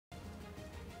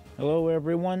Hello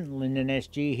everyone, Lyndon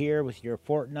SG here with your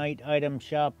Fortnite item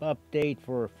shop update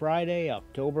for Friday,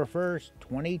 October 1st,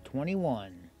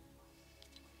 2021.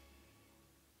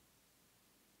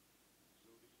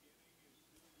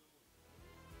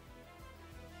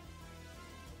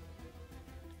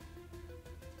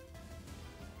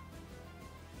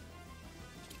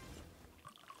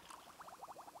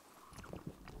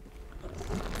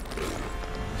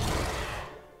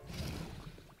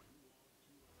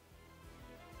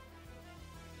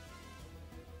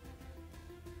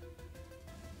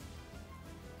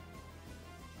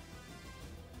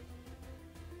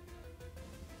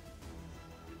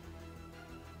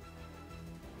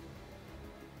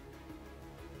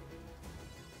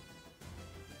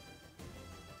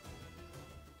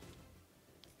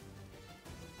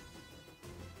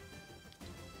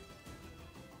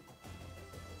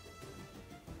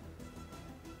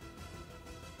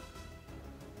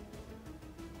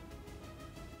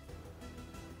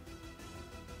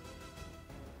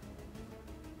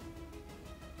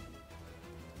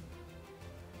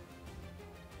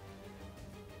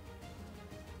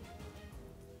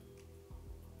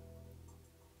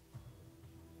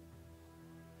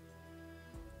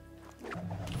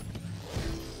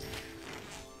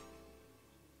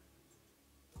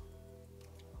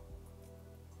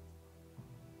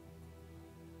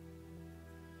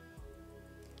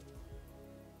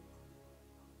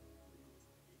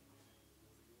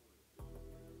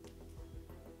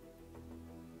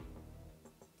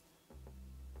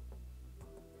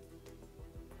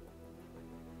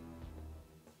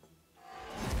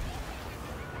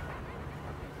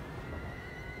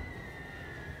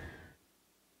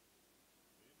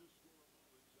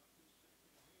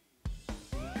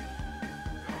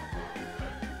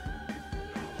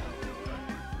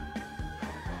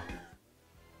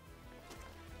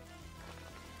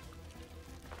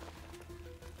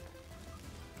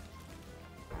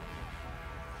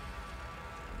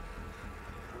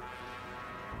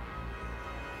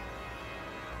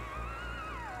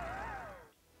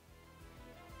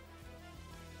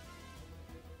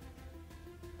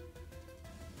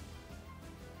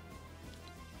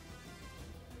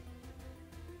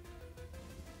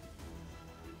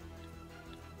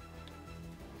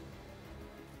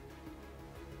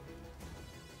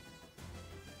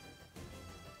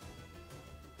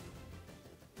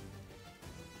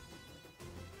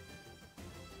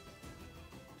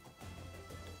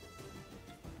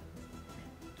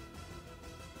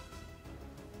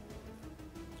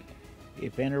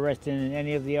 If interested in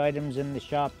any of the items in the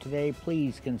shop today,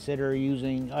 please consider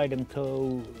using item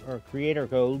code or creator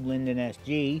code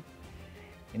LyndonSG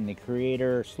in the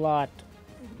creator slot.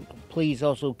 Please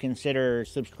also consider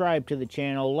subscribe to the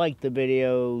channel, like the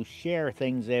video, share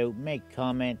things out, make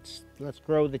comments. Let's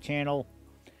grow the channel.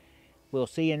 We'll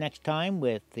see you next time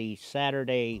with the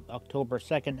Saturday, October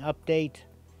 2nd update.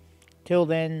 Till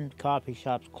then, coffee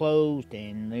shop's closed,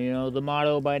 and you know the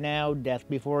motto by now, death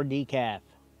before decaf.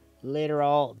 Later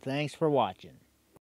all, thanks for watching.